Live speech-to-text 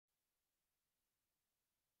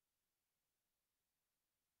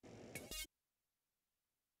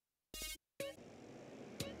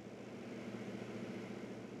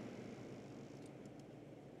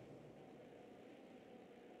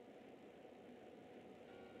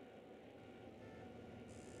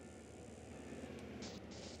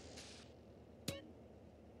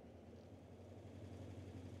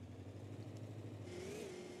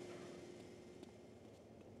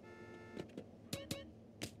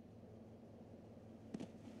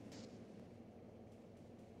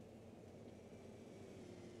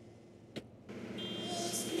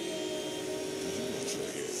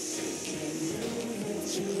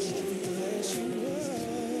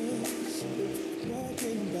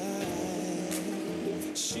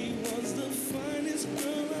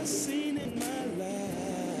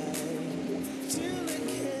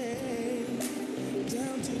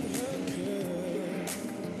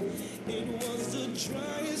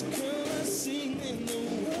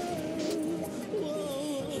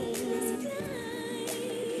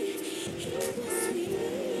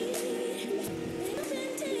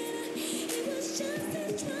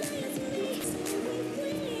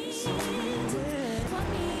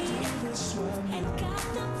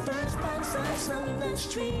lives on the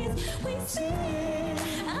streets. We see.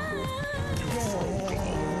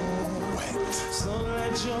 So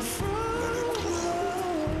let your front blow.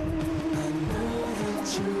 I know that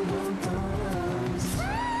you want those.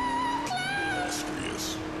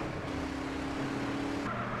 Illustrious.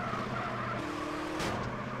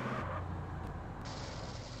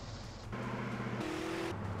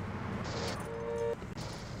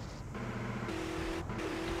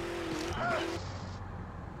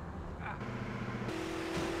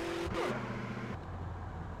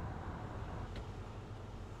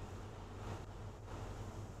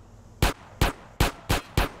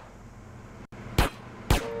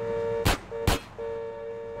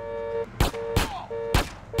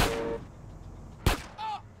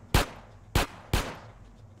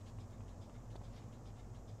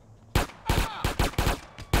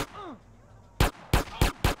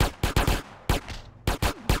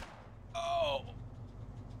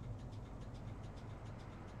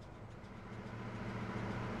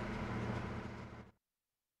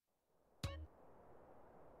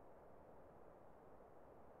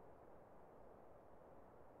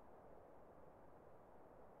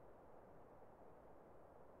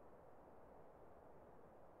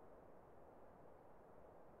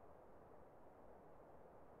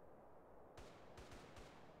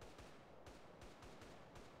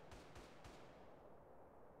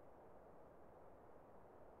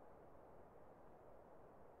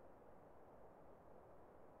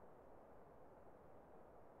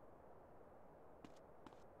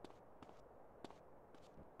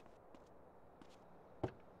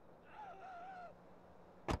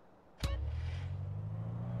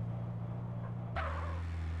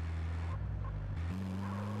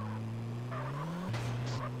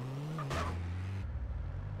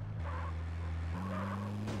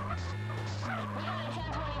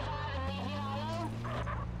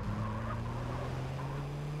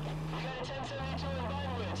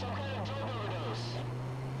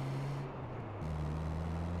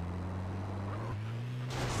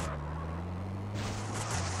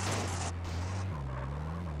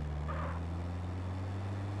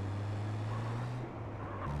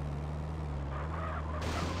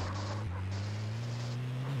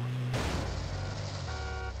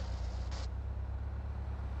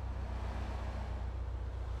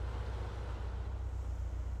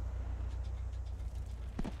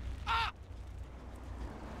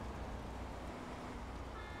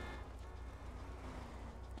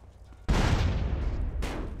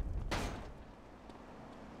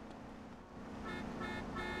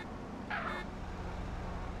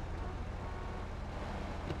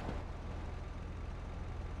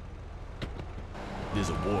 There's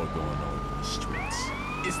a war going on in the streets.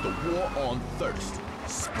 It's the war on thirst.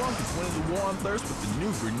 Sprunk is winning the war on thirst with the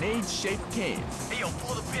new grenade-shaped can. Hey, yo,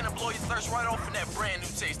 pull the pin and blow your thirst right off in that brand new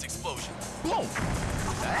taste explosion. Boom!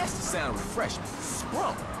 Now that's the sound of refreshment.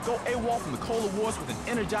 Sprunk. Go AWOL from the cola wars with an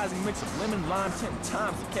energizing mix of lemon, lime, 10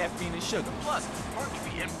 times the caffeine and sugar. Plus,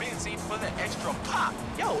 mercury and benzene for the extra pop.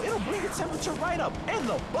 Yo, it'll bring your temperature right up, and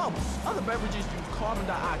the bubbles. Other beverages use carbon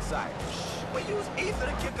dioxide. We use ether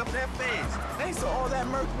to kick up that phase. Thanks to all that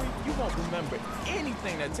mercury, you won't remember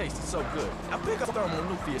anything that tasted so good. Now pick up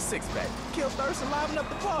thermonuclear six-pack, kill thirst and liven up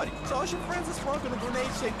the party. Toss your friends a Sprunk in a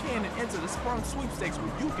grenade-shaped can and enter the Sprunk sweepstakes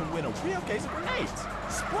where you can win a real case of grenades.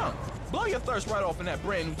 Sprunk, blow your thirst right off in that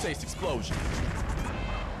brand new taste explosion.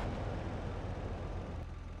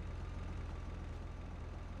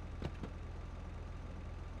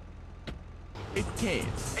 It can.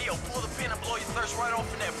 Hey, yo, pull the pin and blow your thirst right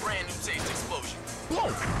off in that brand new taste explosion.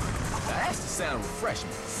 Boom! Now that's the sound of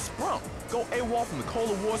refreshment. Sprunk. Go AWOL from the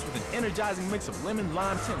cola wars with an energizing mix of lemon,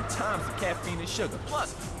 lime, 10 times the caffeine and sugar.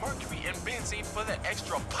 Plus, mercury and benzene for the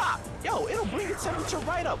extra pop. Yo, it'll bring your temperature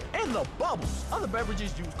right up, and the bubbles. Other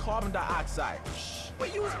beverages use carbon dioxide. We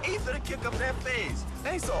use ether to kick up that phase.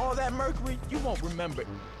 Thanks to all that mercury, you won't remember.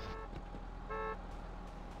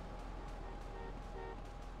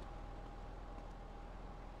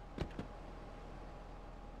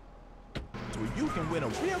 Where you can win a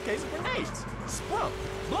real case of grenades. Sprunk,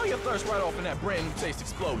 blow your thirst right off in that brand new taste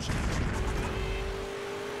explosion.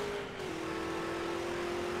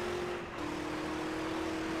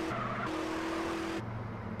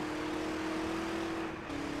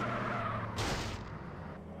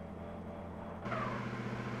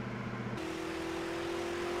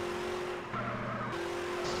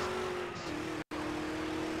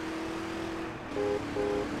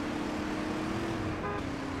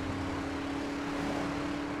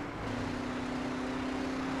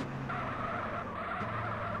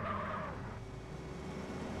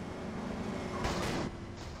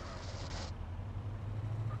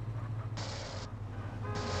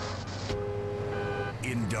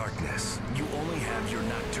 darkness, you only have your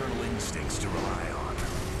nocturnal instincts to rely on.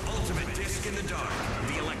 Ultimate Disc in the Dark,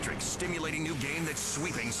 the electric, stimulating new game that's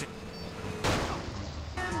sweeping...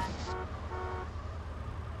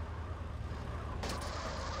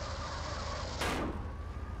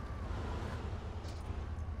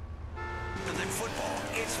 than football.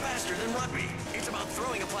 It's faster than rugby. It's about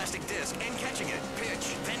throwing a plastic disc and catching it.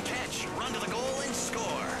 Pitch, then catch, run to the goal and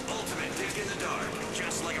score. Ultimate Disc in the Dark.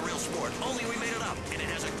 Just like a real sport, only we made it up. And it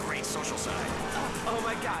has a great social side. Oh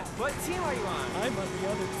my god, what team are you on? I'm on the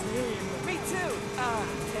other team. Me too!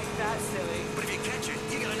 Take that, silly. But if you catch it,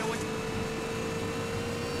 you gotta know what...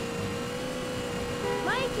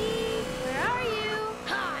 Mikey, where are you?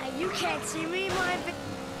 Hi, you can't see me, my...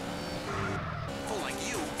 like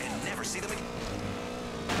you and never see them again.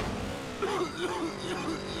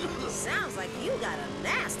 Sounds like you got a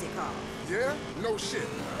nasty cough. Yeah? No shit.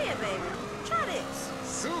 Here, baby, try this.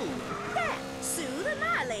 Soothe? That Soothe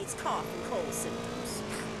annihilates cough and cold symptoms.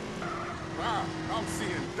 Wow, I'm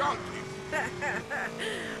seeing donkey.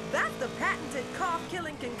 That's the patented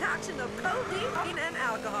cough-killing concoction of codeine and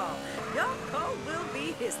alcohol. Your cold will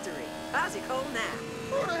be history. How's your cold now?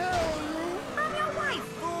 Who the hell are you? I'm your wife,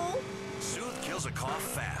 fool. Soothe kills a cough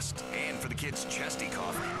fast. And for the kid's chesty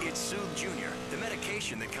cough, it's Soothe Junior, the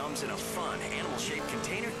medication that comes in a fun, animal-shaped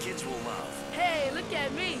container kids will love. Hey, look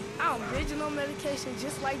at me. I'm original medication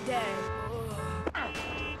just like Dad.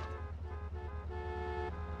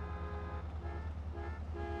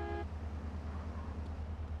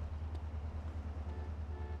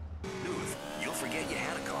 Soothe, you'll forget you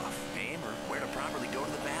had a cough. Name or where to properly go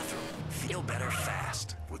to the bathroom. Feel better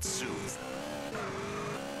fast with Soothe.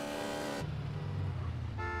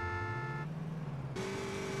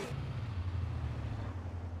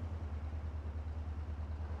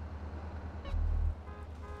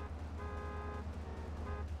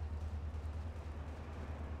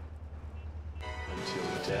 Until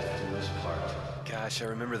death do us part. Gosh, I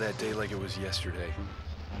remember that day like it was yesterday.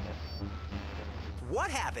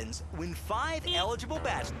 What happens when 5 eligible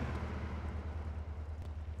bachelors...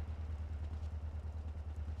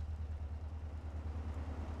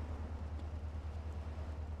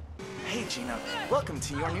 Hey, Gina, welcome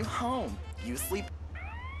to your new home. You sleep...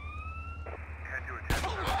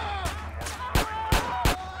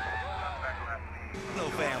 No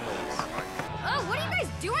families. Oh, what are you guys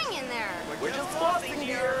doing in there? We're just flossing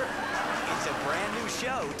here. It's a brand new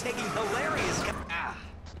show taking hilarious...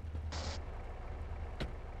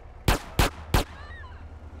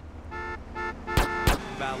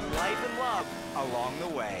 about life and love along the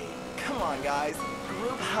way. Come on, guys.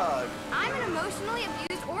 Group hug. I'm an emotionally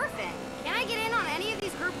abused orphan. Can I get in on any of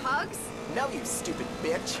these group hugs? No, you stupid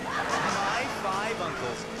bitch. My 5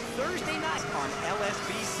 Uncles, Thursday night on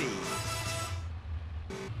LSBC.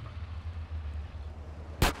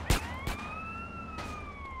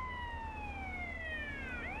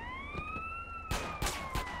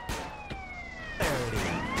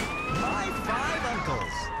 My 5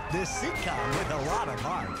 Uncles, the sitcom with a lot of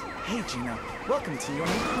heart. Hey, Gina, welcome to your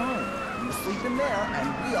new home. You sleep in there,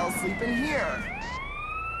 and we all sleep in here.